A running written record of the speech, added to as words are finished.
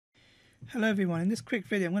Hello everyone, in this quick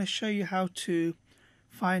video I'm going to show you how to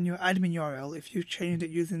find your admin URL if you've changed it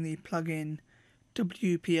using the plugin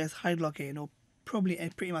WPS Hide Login, or probably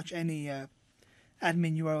pretty much any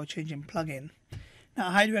admin URL changing plugin. Now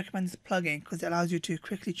I highly recommend this plugin because it allows you to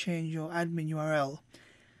quickly change your admin URL,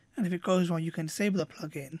 and if it goes wrong you can disable the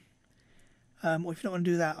plugin, or if you don't want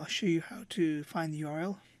to do that I'll show you how to find the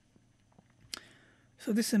URL.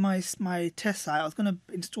 So this is my test site. I was going to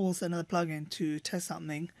install another plugin to test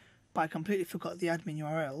something, but I completely forgot the admin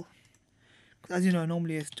URL. Because as you know,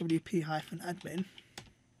 normally it's WP-admin.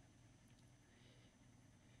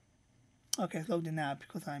 Okay, it's logged in now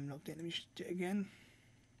because I'm logged in. Let me do it again.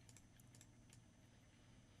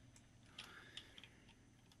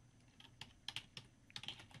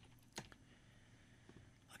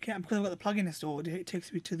 Okay, and because I've got the plugin installed, it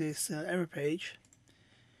takes me to this error page.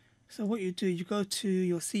 So what you do, you go to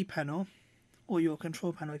your cPanel or your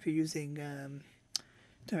control panel if you're using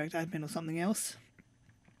direct admin or something else.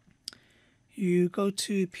 You go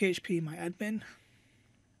to PHPMyadmin.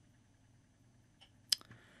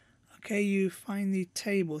 Okay, you find the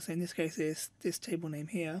table, so in this case it's this table name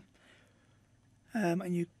here,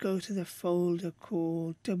 and you go to the folder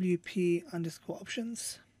called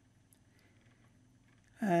WP_options,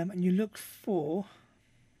 and you look for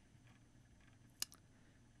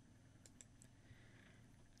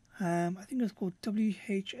I think it's called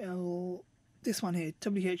WHL, this one here,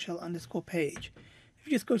 whl_page. If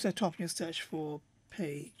you just go to the top and you search for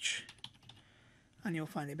page, and you'll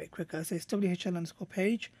find it a bit quicker. So it's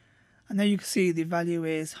whl_page, and there you can see the value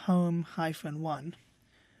is home-1.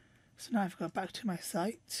 So now I've got back to my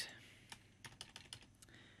site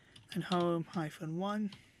and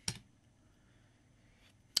home-1,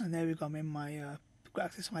 and there we go. I'm in my got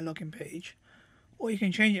access to my login page, or you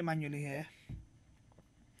can change it manually here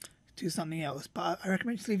to something else, but I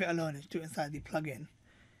recommend just leave it alone and do it inside the plugin.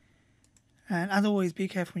 And as always, be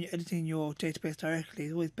careful when you're editing your database directly.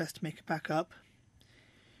 It's always best to make a backup,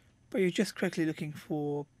 but you're just quickly looking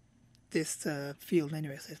for this field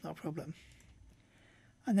anyway, so it's not a problem.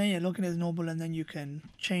 And then you log in as normal, and then you can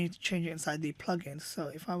change it inside the plugin. So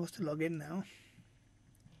if I was to log in now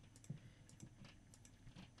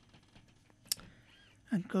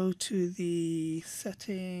and go to the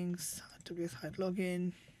settings, WPS Hide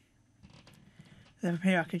Login, then from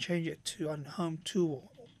here I can change it to on home 2 or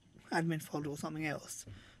admin folder or something else,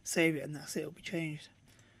 save it, and that's it, it'll be changed.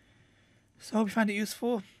 So I hope you found it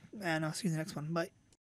useful, and I'll see you in the next one. Bye.